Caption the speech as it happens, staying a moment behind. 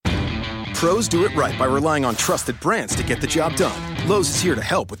Pros do it right by relying on trusted brands to get the job done. Lowe's is here to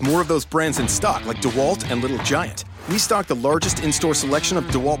help with more of those brands in stock like DeWalt and Little Giant. We stock the largest in-store selection of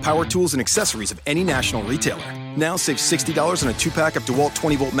DeWalt power tools and accessories of any national retailer. Now save $60 on a 2-pack of DeWalt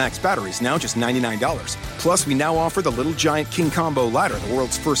 20-volt max batteries, now just $99. Plus, we now offer the Little Giant King Combo ladder, the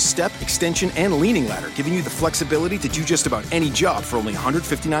world's first step, extension, and leaning ladder, giving you the flexibility to do just about any job for only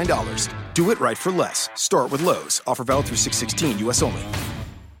 $159. Do it right for less. Start with Lowe's. Offer valid through 6/16, U.S. only.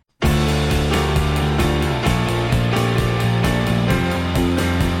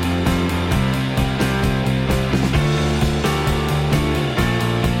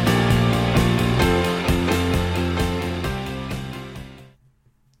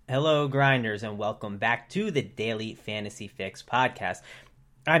 Hello, Grinders, and welcome back to the Daily Fantasy Fix podcast.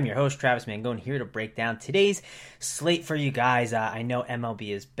 I'm your host, Travis Mangone, here to break down today's slate for you guys. I know MLB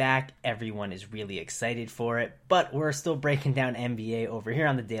is back. Everyone is really excited for it, but we're still breaking down NBA over here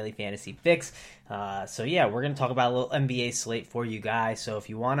on the Daily Fantasy Fix. So yeah, we're going to talk about a little NBA slate for you guys. So if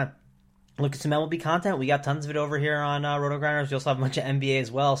you want to look at some MLB content, we got tons of it over here on Roto Grinders. We also have a bunch of NBA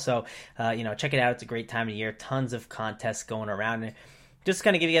as well. So, check it out. It's a great time of year. Tons of contests going around. Just to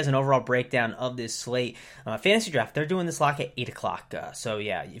kind of give you guys an overall breakdown of this slate. Fantasy Draft, they're doing this lock at 8 o'clock. So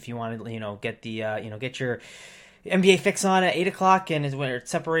yeah, if you want to, get the, get your NBA fix on at 8 o'clock and when it's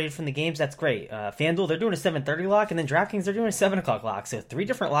separated from the games, that's great. FanDuel, they're doing a 7:30 lock, and then DraftKings, they're doing a 7 o'clock lock. So 3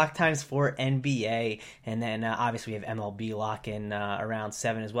 different lock times for NBA, and then obviously we have MLB locking around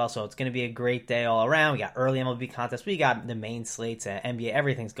 7 as well. So it's going to be a great day all around. We got early MLB contests. We got the main slates, NBA,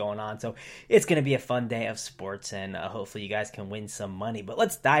 everything's going on. So it's going to be a fun day of sports, and hopefully you guys can win some money. But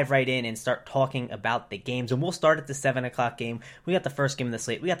let's dive right in and start talking about the games, and we'll start at the 7 o'clock game. We got the first game of the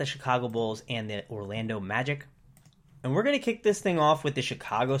slate. We got the Chicago Bulls and the Orlando Magic. And we're going to kick this thing off with the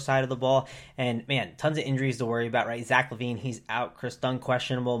Chicago side of the ball. And, man, tons of injuries to worry about, right? Zach LaVine, he's out. Chris Dunn,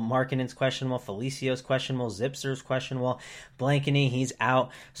 questionable. Markkanen's questionable. Felicio's questionable. Zipser's questionable. Blankeny, he's out.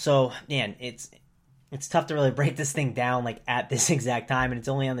 So, man, it's tough to really break this thing down, like, at this exact time. And it's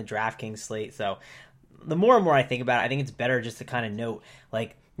only on the DraftKings slate. So, the more and more I think about it, I think it's better just to kind of note,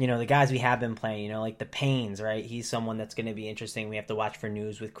 like, the guys we have been playing, like the Paynes, right? He's someone that's going to be interesting. We have to watch for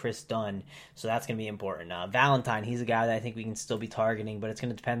news with Chris Dunn, so that's going to be important. Valentine, he's a guy that I think we can still be targeting, but it's going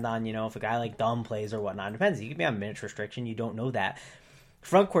to depend on, if a guy like Dunn plays or whatnot. It depends. He could be on minutes restriction. You don't know that.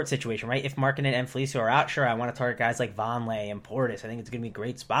 Front court situation, right? If Markkanen and Felicio are out, sure, I want to target guys like Vonleh and Portis. I think it's going to be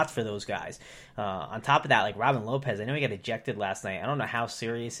great spots for those guys. On top of that, like Robin Lopez, I know he got ejected last night. I don't know how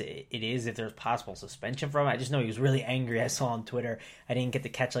serious it is, if there's possible suspension from it. I just know he was really angry. I saw on Twitter. I didn't get to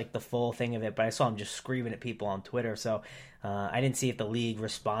catch like the full thing of it, but I saw him just screaming at people on Twitter. So I didn't see if the league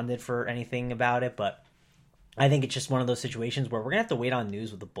responded for anything about it, but I think it's just one of those situations where we're going to have to wait on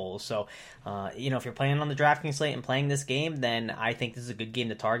news with the Bulls. So, if you're playing on the DraftKings slate and playing this game, then I think this is a good game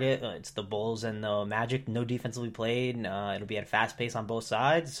to target. It's the Bulls and the Magic. No defense will be played. It'll be at a fast pace on both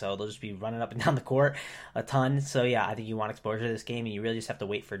sides, so they'll just be running up and down the court a ton. So, yeah, I think you want exposure to this game, and you really just have to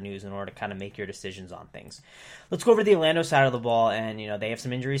wait for news in order to kind of make your decisions on things. Let's go over to the Orlando side of the ball, and, they have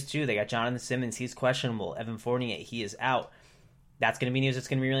some injuries too. They got Jonathan Simmons. He's questionable. Evan Fournier, he is out. That's going to be news that's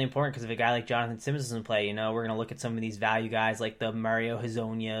going to be really important because if a guy like Jonathan Simmons doesn't play, we're going to look at some of these value guys like the Mario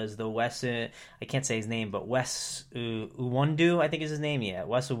Hezonias, the Wes, I can't say his name, but Wes Uwundu, I think is his name. Yeah,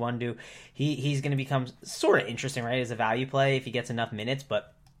 Wes Uwundu. He's going to become sort of interesting, right, as a value play if he gets enough minutes,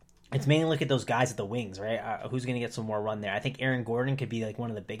 but it's mainly look at those guys at the wings, right? Who's going to get some more run there? I think Aaron Gordon could be like one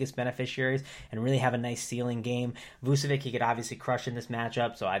of the biggest beneficiaries and really have a nice ceiling game. Vucevic, he could obviously crush in this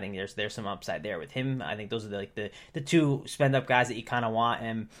matchup, so I think there's some upside there with him. I think those are the two spend-up guys that you kind of want,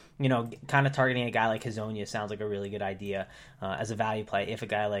 and kind of targeting a guy like Hazonia sounds like a really good idea as a value play if a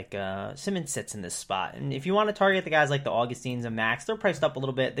guy like Simmons sits in this spot. And if you want to target the guys like the Augustines and Max, they're priced up a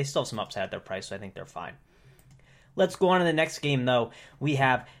little bit. They still have some upside at their price, so I think they're fine. Let's go on to the next game, though. We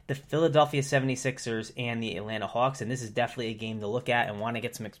have the Philadelphia 76ers and the Atlanta Hawks, and this is definitely a game to look at and want to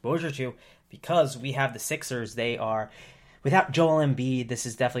get some exposure to because we have the Sixers. They are, without Joel Embiid, this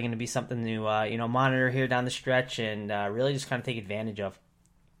is definitely going to be something to monitor here down the stretch and really just kind of take advantage of.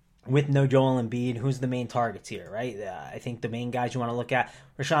 With no Joel Embiid, who's the main targets here, right? I think the main guys you want to look at,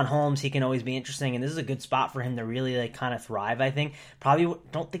 Rashawn Holmes, he can always be interesting, and this is a good spot for him to really kind of thrive, I think. Probably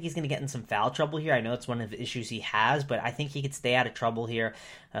don't think he's going to get in some foul trouble here. I know it's one of the issues he has, but I think he could stay out of trouble here.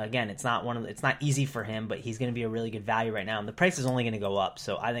 Again, it's not easy for him, but he's going to be a really good value right now, and the price is only going to go up,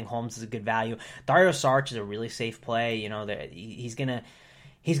 so I think Holmes is a good value. Dario Saric is a really safe play.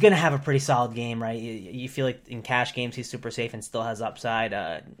 He's going to have a pretty solid game, right? You feel like in cash games he's super safe and still has upside.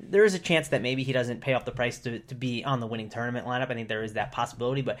 There is a chance that maybe he doesn't pay off the price to be on the winning tournament lineup. I think there is that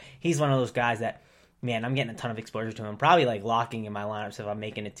possibility, but he's one of those guys that man, I'm getting a ton of exposure to him. Probably like locking in my lineups if I'm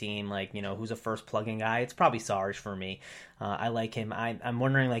making a team, like, who's a first plug-in guy. It's probably Sarge for me. I like him. I'm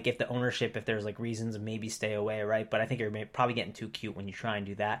wondering like if the ownership, if there's like reasons to maybe stay away, right? But I think you're probably getting too cute when you try and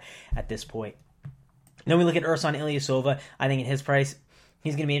do that at this point. Then we look at Ersan Ilyasova. I think at his price,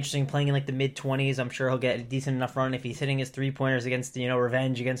 he's going to be interesting playing in like the mid-20s. I'm sure he'll get a decent enough run if he's hitting his three-pointers against,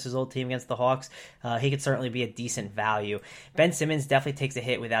 revenge against his old team, against the Hawks. He could certainly be a decent value. Ben Simmons definitely takes a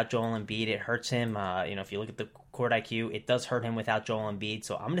hit without Joel Embiid. It hurts him. If you look at the court IQ, it does hurt him without Joel Embiid.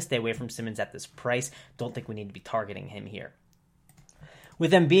 So I'm going to stay away from Simmons at this price. Don't think we need to be targeting him here.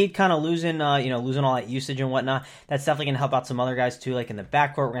 With Embiid kind of losing all that usage and whatnot, that's definitely going to help out some other guys too. Like in the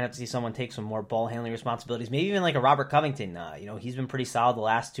backcourt, we're going to have to see someone take some more ball handling responsibilities. Maybe even like a Robert Covington. He's been pretty solid the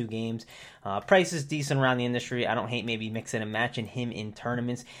last 2 games. Price is decent around the industry. I don't hate maybe mixing and matching him in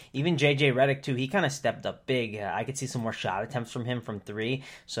tournaments. Even JJ Redick too. He kind of stepped up big. I could see some more shot attempts from him from 3.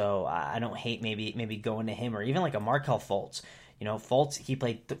 So I don't hate maybe going to him, or even like a Markelle Fultz. Fultz, he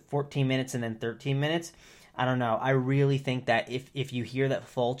played 14 minutes and then 13 minutes. I don't know. I really think that if you hear that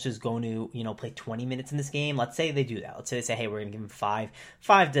Fultz is going to, play 20 minutes in this game, let's say they do that. Let's say they say, hey, we're going to give him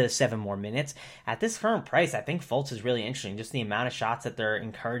 5 to 7 more minutes. At this current price, I think Fultz is really interesting. Just the amount of shots that they're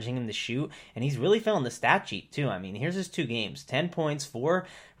encouraging him to shoot. And he's really filling the stat sheet, too. I mean, here's his 2 games. 10 points, 4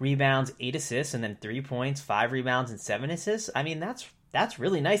 rebounds, 8 assists, and then 3 points, 5 rebounds, and 7 assists. I mean, that's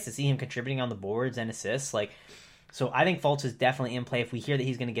really nice to see him contributing on the boards and assists. So I think Fultz is definitely in play if we hear that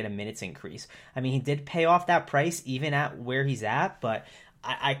he's going to get a minutes increase. I mean, he did pay off that price even at where he's at, but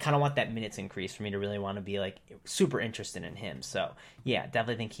I kind of want that minutes increase for me to really want to be super interested in him. So yeah,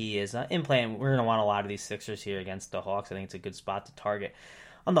 definitely think he is in play, and we're going to want a lot of these Sixers here against the Hawks. I think it's a good spot to target.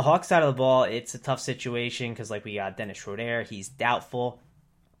 On the Hawks side of the ball, it's a tough situation because we got Dennis Schroeder. He's doubtful.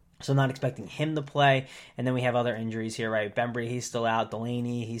 So not expecting him to play. And then we have other injuries here, right? Bembry, he's still out.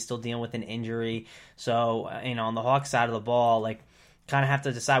 Delaney, he's still dealing with an injury. So, on the Hawks side of the ball, kind of have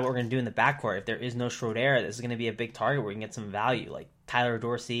to decide what we're going to do in the backcourt. If there is no Schroeder, this is going to be a big target where we can get some value. Like Tyler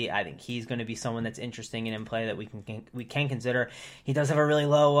Dorsey, I think he's going to be someone that's interesting and in play that we can consider. He does have a really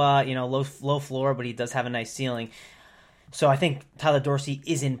low, low floor, but he does have a nice ceiling. So I think Tyler Dorsey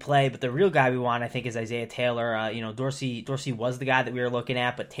is in play, but the real guy we want, I think, is Isaiah Taylor. Dorsey was the guy that we were looking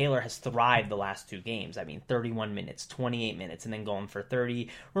at, but Taylor has thrived the last 2 games. I mean, 31 minutes, 28 minutes, and then going for 30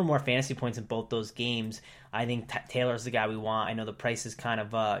 or more fantasy points in both those games. I think Taylor's the guy we want. I know the price has kind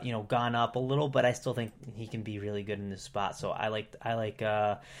of gone up a little, but I still think he can be really good in this spot. So I like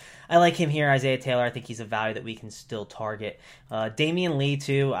him here, Isaiah Taylor. I think he's a value that we can still target. Damian Lee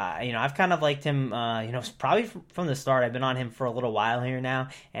too. I've kind of liked him. Probably from the start. I've been on him for a little while here now,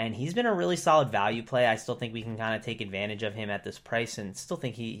 and he's been a really solid value play. I still think we can kind of take advantage of him at this price, and still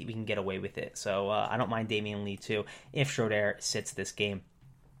think we can get away with it. So I don't mind Damian Lee too if Schroeder sits this game.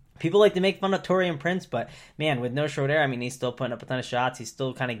 People like to make fun of Taurean Prince, but man, with no Schroeder, I mean, he's still putting up a ton of shots. He's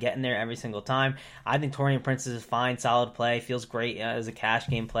still kind of getting there every single time. I think Taurean Prince is a fine, solid play. Feels great as a cash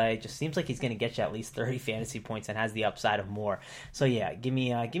game play. Just seems like he's going to get you at least 30 fantasy points and has the upside of more. So yeah, give me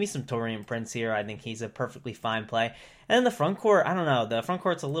some Taurean Prince here. I think he's a perfectly fine play. And then the front court, I don't know. The front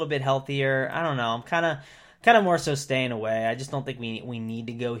court's a little bit healthier. I don't know. I'm kind of more so staying away. I just don't think we need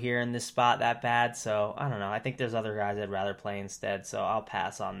to go here in this spot that bad. So, I don't know. I think there's other guys I'd rather play instead, so I'll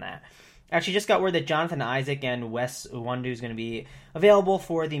pass on that. Actually, just got word that Jonathan Isaac and Wes Iwundu is going to be available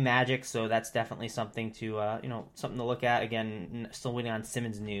for the Magic, so that's definitely something to something to look at. Again, still waiting on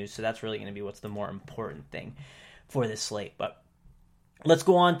Simmons news, so that's really going to be what's the more important thing for this slate. But let's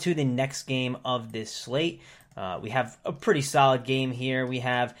go on to the next game of this slate. We have a pretty solid game here. We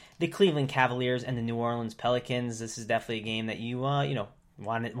have the Cleveland Cavaliers and the New Orleans Pelicans. This is definitely a game that you want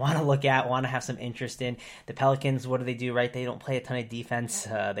to look at, want to have some interest in. The Pelicans, what do they do, right? They don't play a ton of defense.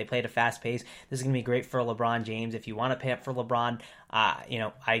 They play at a fast pace. This is going to be great for LeBron James. If you want to pay up for LeBron,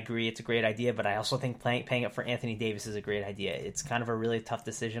 I agree it's a great idea, but I also think paying up for Anthony Davis is a great idea. It's kind of a really tough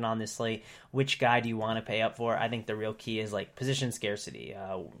decision on this slate. Which guy do you want to pay up for? I think the real key is position scarcity.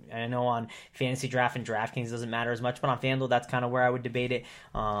 I know on Fantasy Draft and DraftKings it doesn't matter as much, but on FanDuel that's kind of where I would debate it.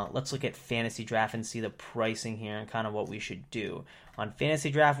 Let's look at Fantasy Draft and see the pricing here and kind of what we should do. On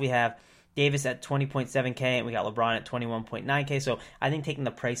Fantasy Draft, we have Davis at 20.7K, and we got LeBron at 21.9K. So I think taking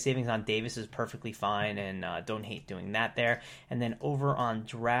the price savings on Davis is perfectly fine, and don't hate doing that there. And then over on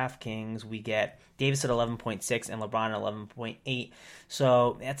DraftKings, we get Davis at 11.6 and LeBron at 11.8.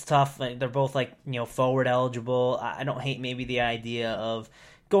 So that's tough. They're both forward eligible. I don't hate maybe the idea of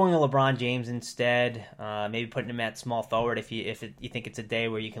going to LeBron James instead, maybe putting him at small forward if you think it's a day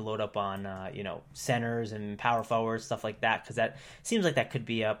where you can load up on centers and power forwards, stuff like that, because that seems like that could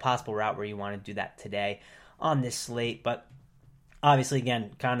be a possible route where you want to do that today on this slate. But Obviously,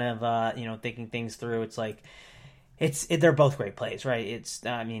 again, kind of, thinking things through, it's like, they're both great plays, right?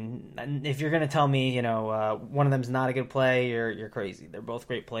 If you're going to tell me, one of them's not a good play, you're crazy. They're both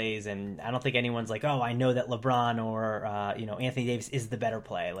great plays, and I don't think anyone's like, oh, I know that LeBron or, Anthony Davis is the better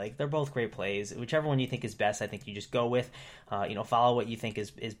play. Like, they're both great plays. Whichever one you think is best, I think you just go with, follow what you think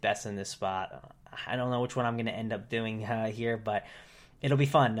is best in this spot. I don't know which one I'm going to end up doing here, but it'll be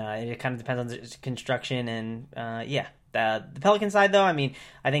fun. It kind of depends on the construction, and, The Pelican side, though,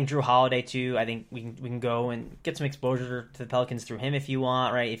 I think Drew Holiday, too. I think we can go and get some exposure to the Pelicans through him if you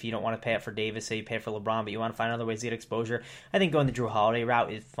want, right? If you don't want to pay it for Davis, say you pay it for LeBron, but you want to find other ways to get exposure, I think going the Drew Holiday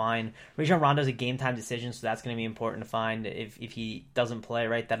route is fine. Rajon Rondo's a game-time decision, so that's going to be important to find. If he doesn't play,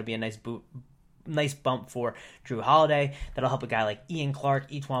 right, that'll be a nice bump for Drew Holiday. That'll help a guy like Ian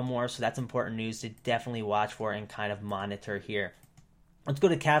Clark, Etuan Moore, so that's important news to definitely watch for and kind of monitor here. Let's go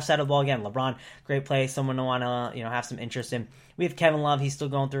to the Cavs side of the ball again. LeBron, great play. Someone to want to have some interest in. We have Kevin Love. He's still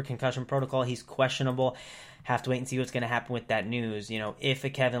going through concussion protocol. He's questionable. Have to wait and see what's going to happen with that news. If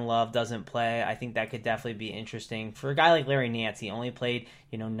a Kevin Love doesn't play, I think that could definitely be interesting. For a guy like Larry Nance, he only played,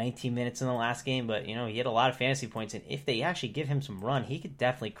 19 minutes in the last game, but, he had a lot of fantasy points. And if they actually give him some run, he could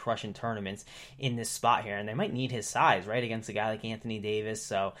definitely crush in tournaments in this spot here. And they might need his size, right, against a guy like Anthony Davis.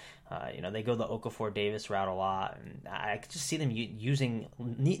 So, they go the Okafor Davis route a lot. And I could just see them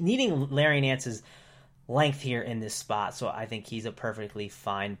needing Larry Nance's length here in this spot, so I think he's a perfectly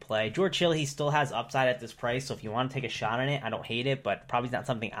fine play. George Hill, he still has upside at this price, so if you want to take a shot on it, I don't hate it, but probably not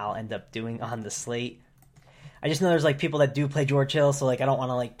something I'll end up doing on the slate. I just know there's people that do play George Hill, so I don't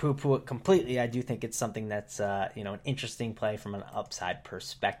want to poo-poo it completely. I do think it's something that's an interesting play from an upside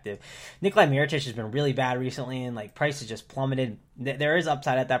perspective. Nikolai Mirotic has been really bad recently, and price has just plummeted. There is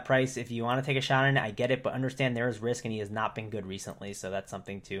upside at that price. If you want to take a shot on it, I get it, but understand there is risk, and he has not been good recently, so that's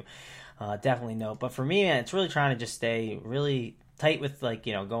something to definitely note. But for me, man, it's really trying to just stay really tight with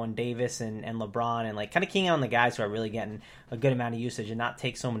going Davis and LeBron and kind of keying on the guys who are really getting a good amount of usage and not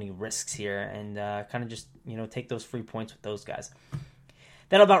take so many risks here and kind of just take those free points with those guys.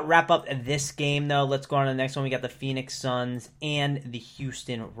 That'll about wrap up this game, though. Let's go on to the next one. We got the Phoenix Suns and the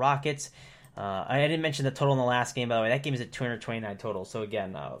Houston Rockets. I didn't mention the total in the last game, by the way. That game is at 229 total. So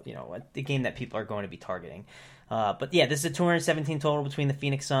again, the game that people are going to be targeting. But yeah, this is a 217 total between the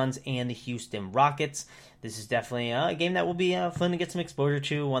Phoenix Suns and the Houston Rockets. This is definitely a game that will be fun to get some exposure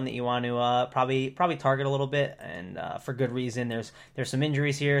to, one that you want to probably target a little bit, and for good reason. There's some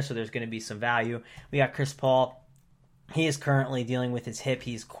injuries here, so there's going to be some value. We got Chris Paul. He is currently dealing with his hip.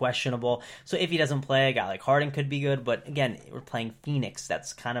 He's questionable. So if he doesn't play, a guy like Harden could be good. But again, we're playing Phoenix.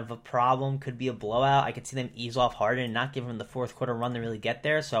 That's kind of a problem. Could be a blowout. I could see them ease off Harden and not give him the fourth quarter run to really get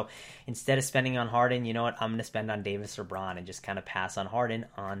there. So instead of spending on Harden, you know what? I'm going to spend on Davis or Bron and just kind of pass on Harden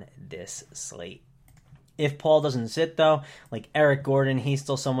on this slate. If Paul doesn't sit, though, like Eric Gordon, he's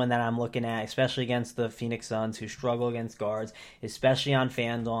still someone that I'm looking at, especially against the Phoenix Suns, who struggle against guards, especially on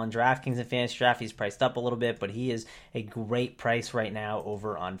FanDuel. On DraftKings and FantasyDraft, he's priced up a little bit, but he is a great price right now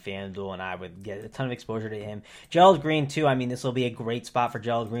over on FanDuel, and I would get a ton of exposure to him. Gerald Green, too. This will be a great spot for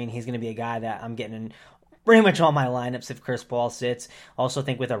Gerald Green. He's going to be a guy that I'm getting in pretty much all my lineups if Chris Paul sits. Also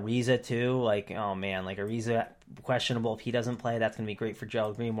think with Ariza, too. Ariza, questionable. If he doesn't play, that's going to be great for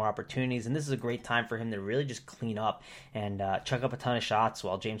Gerald Green, more opportunities. And this is a great time for him to really just clean up and chuck up a ton of shots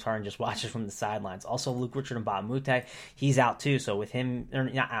while James Harden just watches from the sidelines. Also, Luke Richard and Bob Mute, he's out too. So with him, or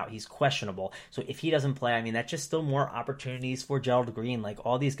not out, he's questionable. So if he doesn't play, that's just still more opportunities for Gerald Green.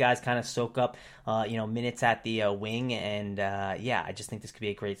 All these guys kind of soak up, minutes at the wing. And I just think this could be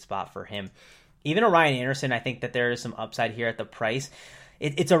a great spot for him. Even Ryan Anderson, I think that there is some upside here at the price.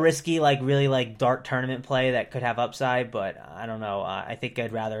 It's a risky, really dart tournament play that could have upside, but I don't know. I think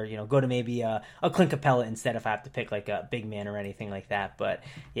I'd rather, go to maybe a Clint Capella instead if I have to pick a big man or anything like that. But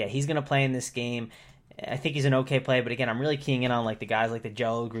yeah, he's going to play in this game. I think he's an okay play, but again, I'm really keying in on the guys like the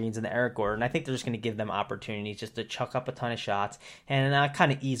Gerald Greens and the Eric Gordon. I think they're just going to give them opportunities just to chuck up a ton of shots and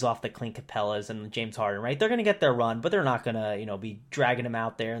kind of ease off the Clint Capellas and the James Harden, right? They're going to get their run, but they're not going to, be dragging them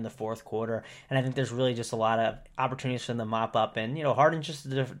out there in the fourth quarter. And I think there's really just a lot of opportunities for them to mop up and, Harden just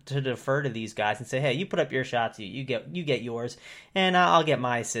to defer to these guys and say, hey, you put up your shots, you get yours, and I'll get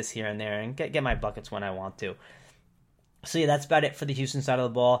my assists here and there and get my buckets when I want to. So yeah, that's about it for the Houston side of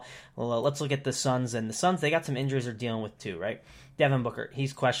the ball. Well, let's look at the Suns. And the Suns, they got some injuries they're dealing with too, right? Devin Booker,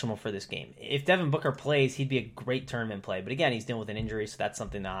 he's questionable for this game. If Devin Booker plays, he'd be a great tournament play. But again, he's dealing with an injury, so that's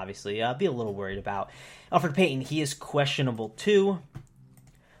something to obviously be a little worried about. Elfrid Payton, he is questionable too.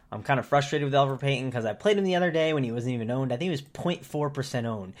 I'm kind of frustrated with Elfrid Payton because I played him the other day when he wasn't even owned. I think he was 0.4%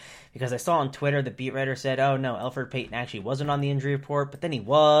 owned because I saw on Twitter the beat writer said, oh no, Elfrid Payton actually wasn't on the injury report, but then he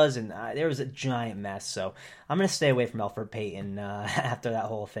was, and there was a giant mess. So I'm going to stay away from Elfrid Payton after that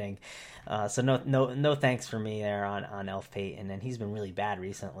whole thing. So no thanks for me there on Elf Payton, and he's been really bad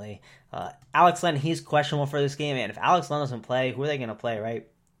recently. Alex Len, he's questionable for this game, and if Alex Len doesn't play, who are they going to play, right?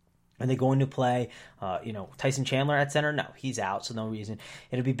 Are they going to play, Tyson Chandler at center? No, he's out, so no reason.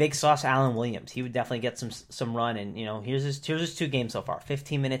 It'll be Big Sauce Allen Williams. He would definitely get some run, and here's his 2 games so far: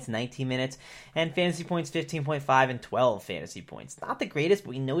 15 minutes, 19 minutes, and fantasy points 15.5 and 12 fantasy points. Not the greatest,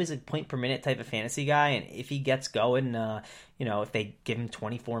 but we know he's a point per minute type of fantasy guy, and if he gets going, if they give him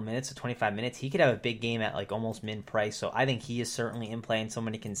 24 minutes to 25 minutes, he could have a big game at like almost min price. So I think he is certainly in play and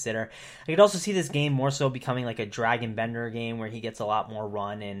someone to consider. I could also see this game more so becoming like a Dragon Bender game where he gets a lot more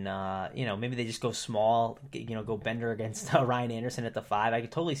run, and maybe they just go small, go Bender against Ryan Anderson at the 5. I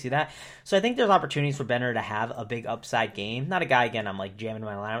could totally see that. So I think there's opportunities for Bender to have a big upside game. Not a guy, again, I'm like jamming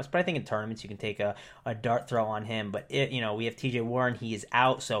my lineups, but I think in tournaments you can take a dart throw on him. But we have TJ Warren, he is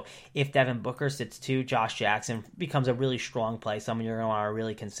out. So if Devin Booker sits 2, Josh Jackson becomes a really strong play, someone you're going to want to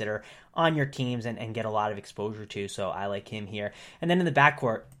really consider on your teams and get a lot of exposure to. So I like him here. And then in the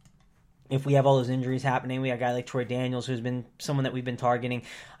backcourt, if we have all those injuries happening, we got a guy like Troy Daniels, who's been someone that we've been targeting.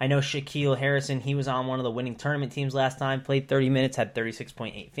 I know Shaquille Harrison, he was on one of the winning tournament teams last time, played 30 minutes, had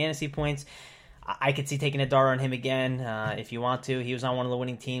 36.8 fantasy points. I could see taking a dart on him again if you want to. He was on one of the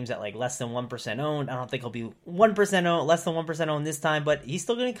winning teams at like less than 1% owned. I don't think he'll be 1% owned, less than 1% owned this time, but he's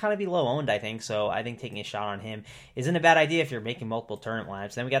still going to kind of be low owned, I think. So I think taking a shot on him isn't a bad idea if you're making multiple tournament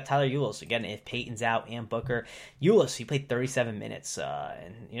lineups. Then we got Tyler Ulis. Again, if Peyton's out and Booker. Ulis, he played 37 minutes,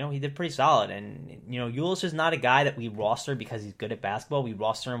 and he did pretty solid. And, Ulis is not a guy that we roster because he's good at basketball. We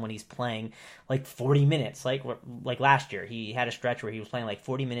roster him when he's playing like 40 minutes. Like last year, he had a stretch where he was playing like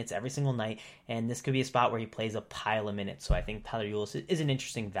 40 minutes every single night, and this could be a spot where he plays a pile of minutes. So I think Tyler Ulis is an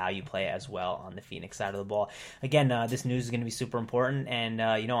interesting value play as well on the Phoenix side of the ball. Again, this news is going to be super important, and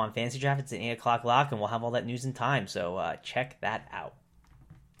on Fantasy Draft, it's an 8 o'clock lock, and we'll have all that news in time. So check that out.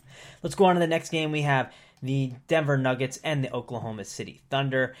 Let's go on to the next game. We have the Denver Nuggets and the Oklahoma City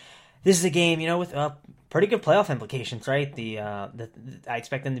Thunder. This is a game, with pretty good playoff implications, right? I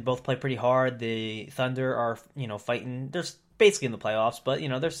expect them to both play pretty hard. The Thunder are, fighting. They're basically in the playoffs, but,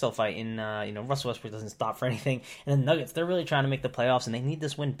 they're still fighting. Russell Westbrook doesn't stop for anything. And the Nuggets, they're really trying to make the playoffs, and they need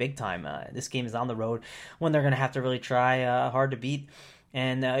this win big time. This game is on the road when they're going to have to really try hard to beat.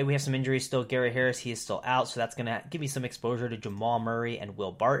 And we have some injuries still. Gary Harris, he is still out, so that's going to give me some exposure to Jamal Murray and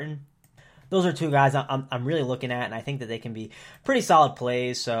Will Barton. Those are 2 guys I'm really looking at, and I think that they can be pretty solid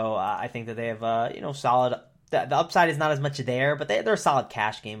plays. So I think that they have solid. The upside is not as much there, but they're solid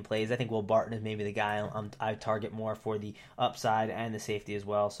cash game plays. I think Will Barton is maybe the guy I target more for the upside and the safety as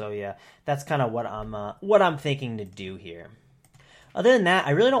well. So yeah, that's kind of what I'm thinking to do here. Other than that,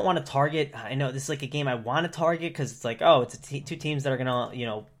 I really don't want to target. I know this is like a game I want to target because it's like, it's 2 teams that are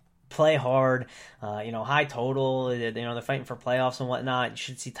gonna play hard, high total, they're fighting for playoffs and whatnot. You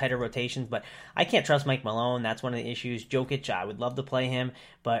should see tighter rotations, but I can't trust Mike Malone. That's one of the issues. Jokic, I would love to play him,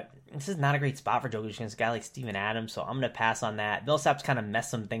 but this is not a great spot for Jokic against a guy like Steven Adams, so I'm going to pass on that. Millsap's kind of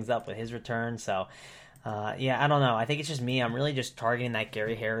messed some things up with his return, so I don't know. I think it's just me. I'm really just targeting that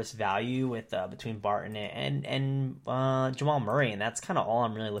Gary Harris value with between Barton and Jamal Murray, and that's kind of all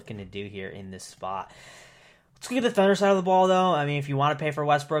I'm really looking to do here in this spot. Let's look at the Thunder side of the ball, though. I mean, if you want to pay for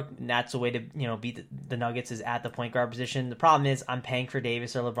Westbrook, that's the way to beat the Nuggets is at the point guard position. The problem is I'm paying for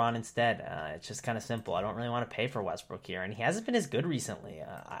Davis or LeBron instead. It's just kind of simple. I don't really want to pay for Westbrook here, and he hasn't been as good recently.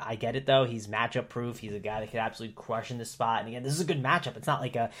 I get it, though. He's matchup proof. He's a guy that could absolutely crush in this spot. And again, this is a good matchup. It's not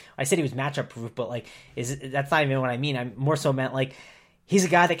like I said he was matchup proof, but that's not even what I mean. I more so meant he's a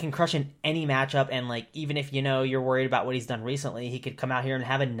guy that can crush in any matchup, and even if you're worried about what he's done recently, he could come out here and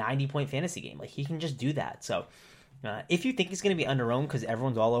have a 90-point fantasy game. He can just do that. So if you think he's going to be under-owned because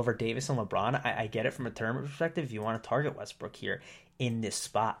everyone's all over Davis and LeBron, I get it from a tournament perspective. If you want to target Westbrook here in this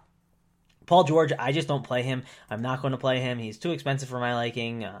spot. Paul George, I just don't play him. I'm not going to play him. He's too expensive for my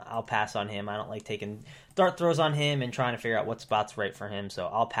liking. I'll pass on him. I don't like taking dart throws on him and trying to figure out what spot's right for him. So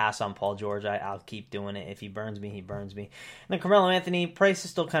I'll pass on Paul George. I'll keep doing it. If he burns me, he burns me. And then Carmelo Anthony, price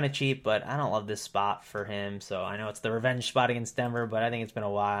is still kind of cheap, but I don't love this spot for him. So I know it's the revenge spot against Denver, but I think it's been a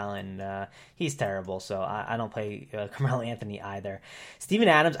while, and he's terrible. So I don't play Carmelo Anthony either. Steven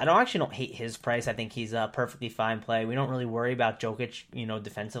Adams, I don't hate his price. I think he's a perfectly fine play. We don't really worry about Jokic,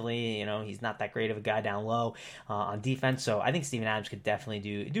 defensively. He's not that great of a guy down low on defense. So I think Steven Adams could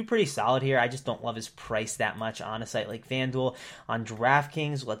definitely do pretty solid here. I just don't love his price that much on a site like FanDuel. On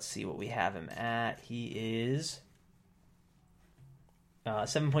DraftKings, let's see what we have him at. He is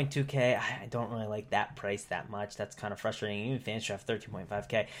 7.2K, I don't really like that price that much. That's kind of frustrating. Even FantasyDraft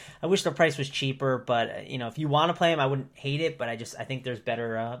 13.5K. I wish the price was cheaper, but if you want to play him, I wouldn't hate it. But I think there's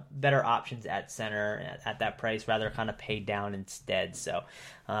better options at center at that price. Rather kind of pay down instead. So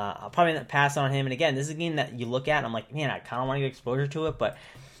I'll probably pass on him. And again, this is a game that you look at and I'm like, man, I kind of want to get exposure to it, but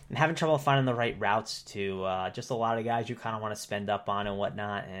I'm having trouble finding the right routes to just a lot of guys you kind of want to spend up on and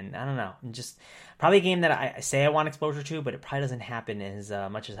whatnot. And I don't know, just probably a game that I say I want exposure to, but it probably doesn't happen as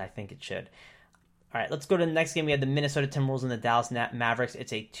much as I think it should. All right, let's go to the next game. We have the Minnesota Timberwolves and the Dallas Mavericks.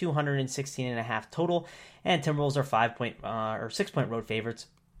 It's a 216.5 total, and Timberwolves are 6-point road favorites.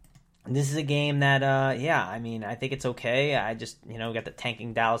 And this is a game that, I think it's okay. I just, got the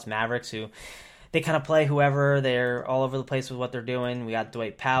tanking Dallas Mavericks who they kind of play whoever. They're all over the place with what they're doing. We got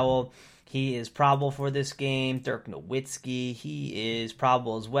Dwight Powell. He is probable for this game. Dirk Nowitzki, he is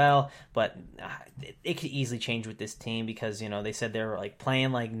probable as well. But it could easily change with this team because, they said they were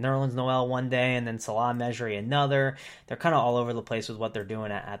playing like Nerlens Noel one day and then Salah Mejri another. They're kind of all over the place with what they're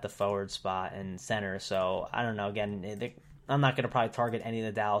doing at the forward spot and center. So, I don't know. Again, I'm not going to probably target any of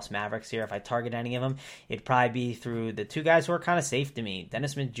the Dallas Mavericks here. If I target any of them, it'd probably be through the two guys who are kind of safe to me,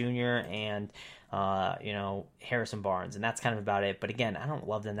 Dennis Smith Jr. and Harrison Barnes, and that's kind of about it. But again, I don't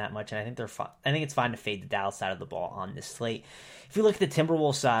love them that much, and I think they're fine. I think it's fine to fade the Dallas side of the ball on this slate. If you look at the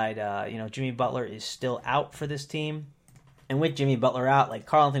Timberwolves side, Jimmy Butler is still out for this team. And with Jimmy Butler out,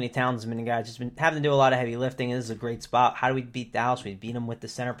 Karl Anthony Towns has been a guy just been having to do a lot of heavy lifting. This is a great spot. How do we beat Dallas? We beat them with the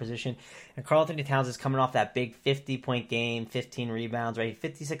center position. And Karl Anthony Towns is coming off that big 50-point game, 15 rebounds, right?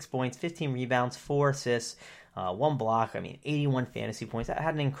 56 points, 15 rebounds, 4 assists, 1 block. 81 fantasy points. That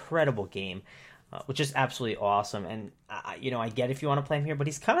had an incredible game, which is absolutely awesome. And, I get if you want to play him here, but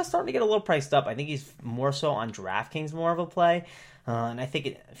he's kind of starting to get a little priced up. I think he's more so on DraftKings more of a play. And I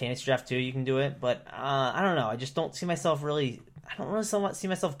think Fantasy Draft too, you can do it. But I don't know. I just don't see myself really. I don't really see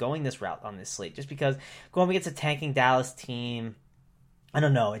myself going this route on this slate, just because going against a tanking Dallas team. I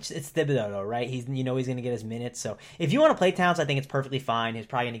don't know. It's Thibodeau, right? He's he's going to get his minutes. So if you want to play Towns, I think it's perfectly fine. He's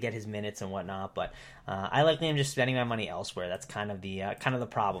probably going to get his minutes and whatnot. But I like him just spending my money elsewhere. That's kind of the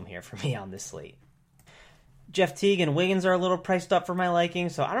problem here for me on this slate. Jeff Teague and Wiggins are a little priced up for my liking,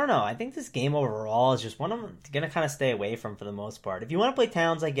 so I don't know. I think this game overall is just one I'm going to kind of stay away from for the most part. If you want to play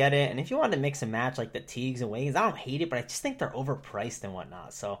Towns, I get it. And if you want to mix and match like the Teagues and Wiggins, I don't hate it, but I just think they're overpriced and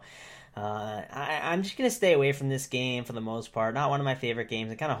whatnot. So I'm just going to stay away from this game for the most part. Not one of my favorite games.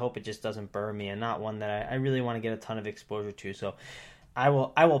 I kind of hope it just doesn't burn me, and not one that I really want to get a ton of exposure to. So I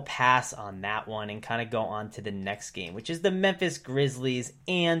will pass on that one and kind of go on to the next game, which is the Memphis Grizzlies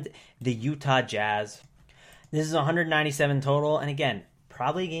and the Utah Jazz. This is 197 total, and again,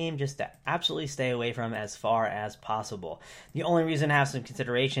 probably a game just to absolutely stay away from as far as possible. The only reason to have some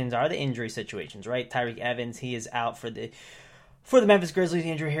considerations are the injury situations, right? Tyreek Evans, he is out for the Memphis Grizzlies.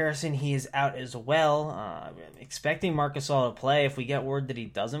 Andrew Harrison, he is out as well. Expecting Marc Gasol to play. If we get word that he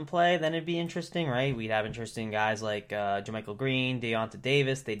doesn't play, then it'd be interesting, right? We'd have interesting guys like JaMychal Green, Deonta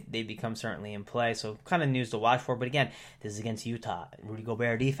Davis. They become certainly in play, so kind of news to watch for. But again, this is against Utah. Rudy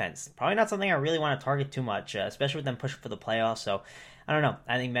Gobert defense. Probably not something I really want to target too much, especially with them pushing for the playoffs. So I don't know.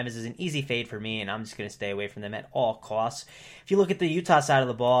 I think Memphis is an easy fade for me, and I'm just going to stay away from them at all costs. If you look at the Utah side of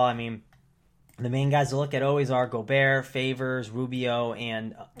the ball, the main guys to look at always are Gobert, Favors, Rubio,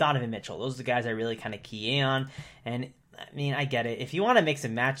 and Donovan Mitchell. Those are the guys I really kind of key in on. And, I get it. If you want to mix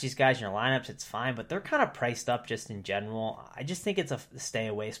and match these guys in your lineups, it's fine. But they're kind of priced up just in general. I just think it's a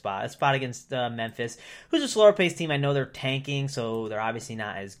stay-away spot. A spot against Memphis, who's a slower-paced team. I know they're tanking, so they're obviously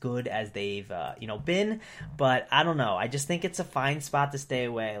not as good as they've been. But I don't know. I just think it's a fine spot to stay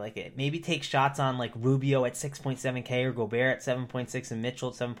away. Maybe take shots on Rubio at 6.7K or Gobert at 7.6 and Mitchell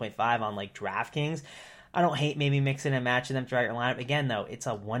at 7.5 on DraftKings. I don't hate maybe mixing and matching them throughout your lineup. Again, though, it's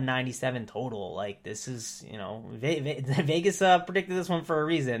a 197 total. This is, Vegas predicted this one for a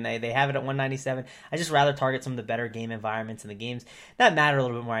reason. They have it at 197. I just rather target some of the better game environments and the games that matter a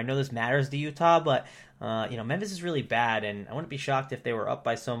little bit more. I know this matters to Utah, but Memphis is really bad, and I wouldn't be shocked if they were up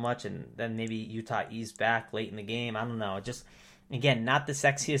by so much and then maybe Utah eased back late in the game. I don't know. Just, again, not the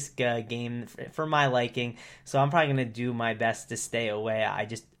sexiest game for my liking, so I'm probably going to do my best to stay away.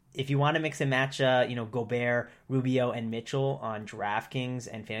 If you want to mix and match, Gobert, Rubio, and Mitchell on DraftKings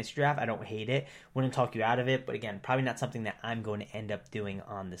and Fantasy Draft, I don't hate it. Wouldn't talk you out of it, but again, probably not something that I'm going to end up doing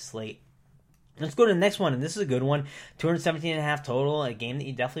on the slate. Let's go to the next one, and this is a good one. 217.5 total, a game that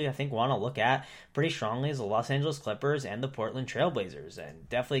you definitely, I think, want to look at pretty strongly is the Los Angeles Clippers and the Portland Trailblazers, and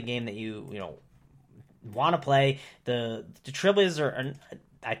definitely a game that you want to play. The Trailblazers are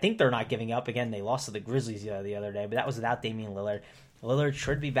I think they're not giving up. Again, they lost to the Grizzlies the other day, but that was without Damian Lillard. Lillard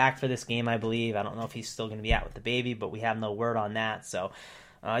should be back for this game, I believe. I don't know if he's still going to be out with the baby, but we have no word on that. So,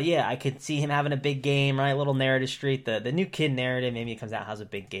 I could see him having a big game, right? A little narrative street. The new kid narrative, maybe he comes out and has a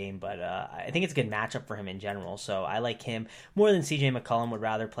big game, but I think it's a good matchup for him in general. So I like him more than CJ McCollum. Would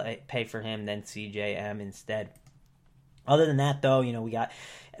rather pay for him than CJM instead. Other than that, though, we got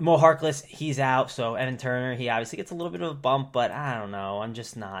Mo Harkless. He's out, so Evan Turner, he obviously gets a little bit of a bump, but I don't know. I'm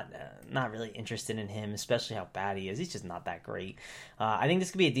just not really interested in him, especially how bad he is. He's just not that great. I think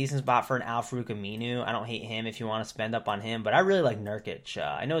this could be a decent spot for an Al-Farouq Aminu. I don't hate him if you want to spend up on him, but I really like Nurkic.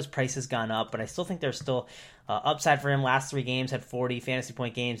 I know his price has gone up, but I still think there's still upside for him. Last 3 games had 40 fantasy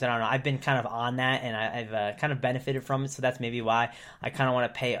point games. I don't know. I've been kind of on that, and I've kind of benefited from it, so that's maybe why I kind of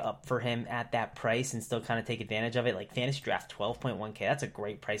want to pay up for him at that price and still kind of take advantage of it. Like fantasy draft, 12.1K. That's a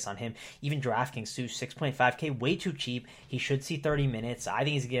great price on him. Even DraftKings, too, 6.5K. Way too cheap. He should see 30 minutes. I think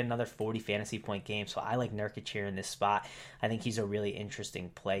he's going to get another 40 fantasy point game, so I like Nurkic here in this spot. I think he's a really interesting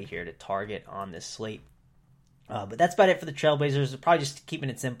play here to target on this slate. But that's about it for the Trailblazers. Probably just keeping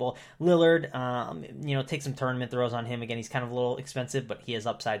it simple. Lillard, take some tournament throws on him. Again, he's kind of a little expensive, but he has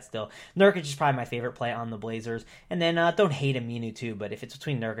upside still. Nurkic is probably my favorite play on the Blazers. And then don't hate Aminu too, but if it's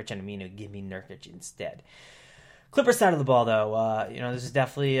between Nurkic and Aminu, give me Nurkic instead. Clippers side of the ball, though, this is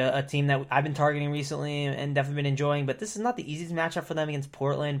definitely a team that I've been targeting recently and definitely been enjoying, but this is not the easiest matchup for them against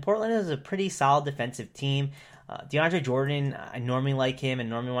Portland. Portland is a pretty solid defensive team. DeAndre Jordan, I normally like him and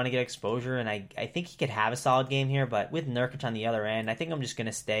normally want to get exposure, and I think he could have a solid game here, but with Nurkic on the other end, I think I'm just going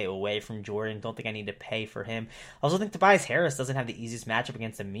to stay away from Jordan. Don't think I need to pay for him. I also think Tobias Harris doesn't have the easiest matchup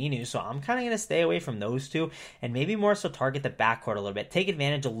against Aminu, so I'm kind of going to stay away from those two, and maybe more so target the backcourt a little bit. Take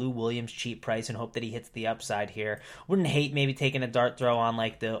advantage of Lou Williams' cheap price and hope that he hits the upside here. Wouldn't hate maybe taking a dart throw on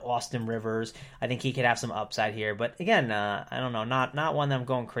like the Austin Rivers. I think he could have some upside here, but again, I don't know, not one that I'm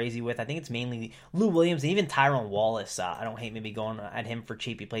going crazy with. I think it's mainly Lou Williams and even Tyrone Wallace. I don't hate maybe going at him for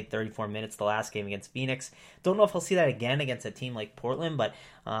cheap. He played 34 minutes the last game against Phoenix. Don't know if he'll see that again against a team like Portland, but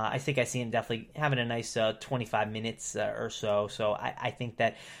I think I see him definitely having a nice 25 minutes or so. So I think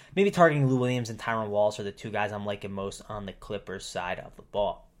that maybe targeting Lou Williams and Tyrone Wallace are the two guys I'm liking most on the Clippers side of the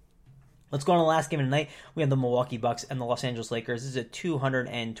ball. Let's go on to the last game of the night. We have the Milwaukee Bucks and the Los Angeles Lakers. This is a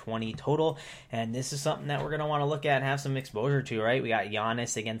 220 total, and this is something that we're going to want to look at and have some exposure to, right? We got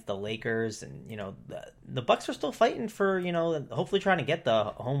Giannis against the Lakers, and, the Bucks are still fighting for, hopefully trying to get the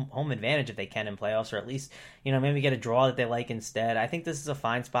home advantage if they can in playoffs, or at least, maybe get a draw that they like instead. I think this is a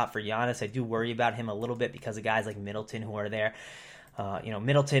fine spot for Giannis. I do worry about him a little bit because of guys like Middleton who are there.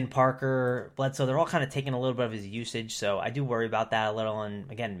 Middleton, Parker, Bledsoe, they're all kind of taking a little bit of his usage, so I do worry about that a little,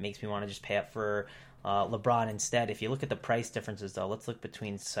 and again, it makes me want to just pay up for LeBron instead. If you look at the price differences, though, let's look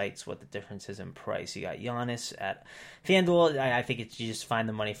between sites what the difference is in price. You got Giannis at FanDuel. I think you just find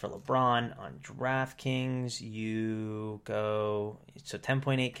the money for LeBron. On DraftKings, you go, so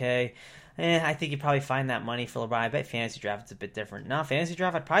 10.8K. I think you probably find that money for LeBron. I bet Fantasy Draft it's a bit different. No, Fantasy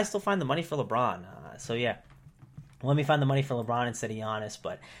Draft, I'd probably still find the money for LeBron. So yeah. Let me find the money for LeBron instead of Giannis,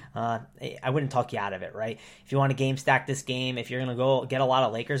 but I wouldn't talk you out of it, right? If you want to game stack this game, if you're going to go get a lot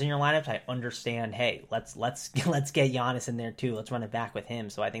of Lakers in your lineups, I understand, hey, let's get Giannis in there too. Let's run it back with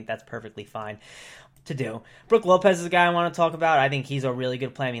him. So I think that's perfectly fine to do. Brook Lopez is a guy I want to talk about. I think he's a really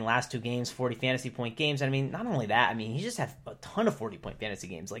good play. Last 2 games, 40 fantasy point games. Not only that, he just had a ton of 40-point fantasy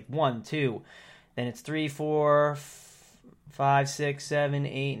games, like 1, 2, then it's 3, 4, 5, 6, 7,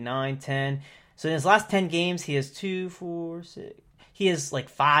 8, 9, 10. So in his last 10 games, he has 2, 4, 6. He has like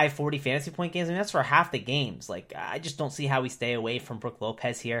 5 40 fantasy point games. That's for half the games. I just don't see how we stay away from Brook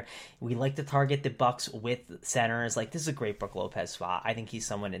Lopez here. We like to target the Bucks with centers. This is a great Brook Lopez spot. I think he's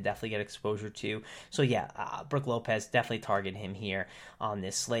someone to definitely get exposure to. So yeah, Brook Lopez, definitely target him here on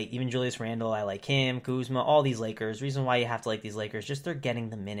this slate. Even Julius Randle, I like him. Kuzma, all these Lakers. Reason why you have to like these Lakers, just they're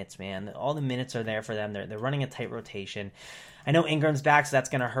getting the minutes, man. All the minutes are there for them. They're running a tight rotation. I know Ingram's back, so that's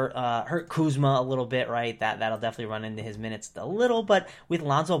going to hurt Kuzma a little bit, right? That'll definitely run into his minutes a little, but with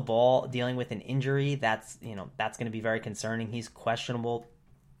Lonzo Ball dealing with an injury, that's going to be very concerning. He's questionable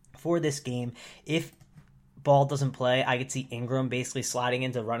for this game. If Ball doesn't play, I could see Ingram basically sliding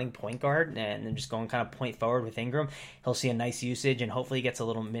into running point guard and then just going kind of point forward with Ingram. He'll see a nice usage and hopefully he gets a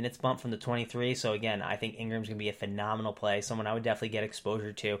little minutes bump from the 23. So again, I think Ingram's going to be a phenomenal play, someone I would definitely get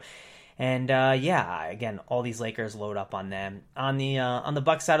exposure to. And yeah, again, all these Lakers load up on them. On the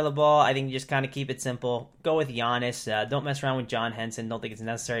Bucks side of the ball, I think you just kind of keep it simple. Go with Giannis. Don't mess around with John Henson. Don't think it's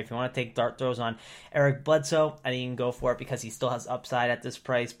necessary. If you want to take dart throws on Eric Bledsoe, I think you can go for it because he still has upside at this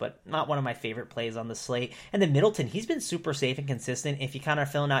price, but not one of my favorite plays on the slate. And then Middleton, he's been super safe and consistent. If you kind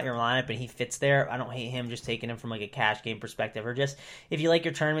of filling out your lineup and he fits there, I don't hate him just taking him from like a cash game perspective, or just if you like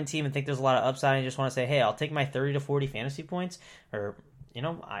your tournament team and think there's a lot of upside and you just want to say, hey, I'll take my 30 to 40 fantasy points, or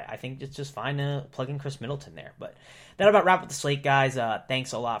I think it's just fine to plug in Chris Middleton there. But that about wrap up the slate, guys.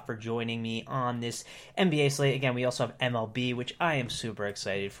 Thanks a lot for joining me on this NBA slate. Again, we also have MLB, which I am super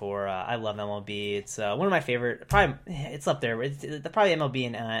excited for. I love MLB. It's one of my favorite. Probably it's up there. Probably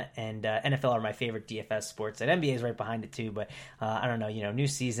MLB and NFL are my favorite DFS sports, and NBA is right behind it too. But I don't know. New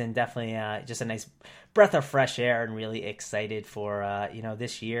season, definitely just a nice breath of fresh air, and really excited for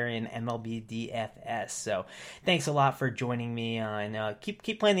this year in MLB DFS. So thanks a lot for joining me, and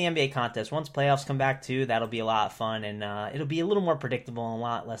keep playing the NBA contest. Once playoffs come back too, that'll be a lot of fun, and it'll be a little more predictable and a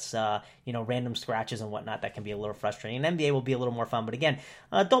lot less random scratches and whatnot that can be a little frustrating. And NBA will be a little more fun, but again,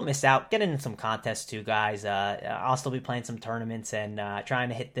 don't miss out. Get into some contests too, guys. I'll still be playing some tournaments and trying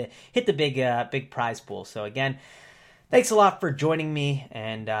to hit the big prize pool. So again, thanks a lot for joining me,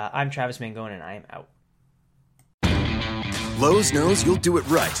 and I'm Travis Mangone, and I am out. Lowe's knows you'll do it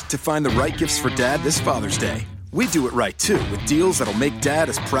right to find the right gifts for Dad this Father's Day. We do it right, too, with deals that'll make Dad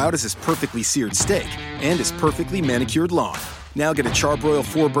as proud as his perfectly seared steak and his perfectly manicured lawn. Now get a Charbroil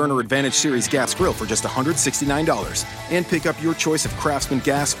 4-burner Advantage Series gas grill for just $169 and pick up your choice of Craftsman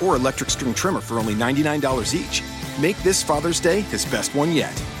gas or electric string trimmer for only $99 each. Make this Father's Day his best one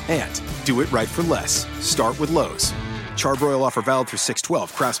yet. And do it right for less. Start with Lowe's. Charbroil offer valid through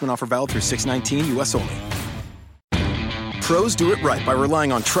 6/12. Craftsman offer valid through 6/19, U.S. only. Pros do it right by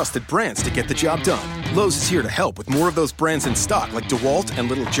relying on trusted brands to get the job done. Lowe's is here to help with more of those brands in stock, like DeWalt and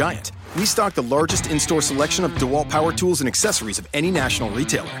Little Giant. We stock the largest in-store selection of DeWalt power tools and accessories of any national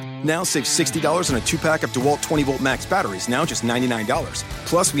retailer. Now save $60 on a 2-pack of DeWalt 20-volt max batteries, now just $99.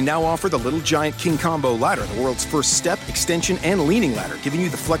 Plus, we now offer the Little Giant King Combo ladder, the world's first step, extension, and leaning ladder, giving you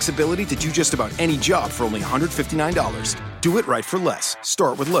the flexibility to do just about any job for only $159. Do it right for less.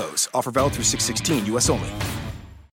 Start with Lowe's. Offer valid through 6/16, U.S. only.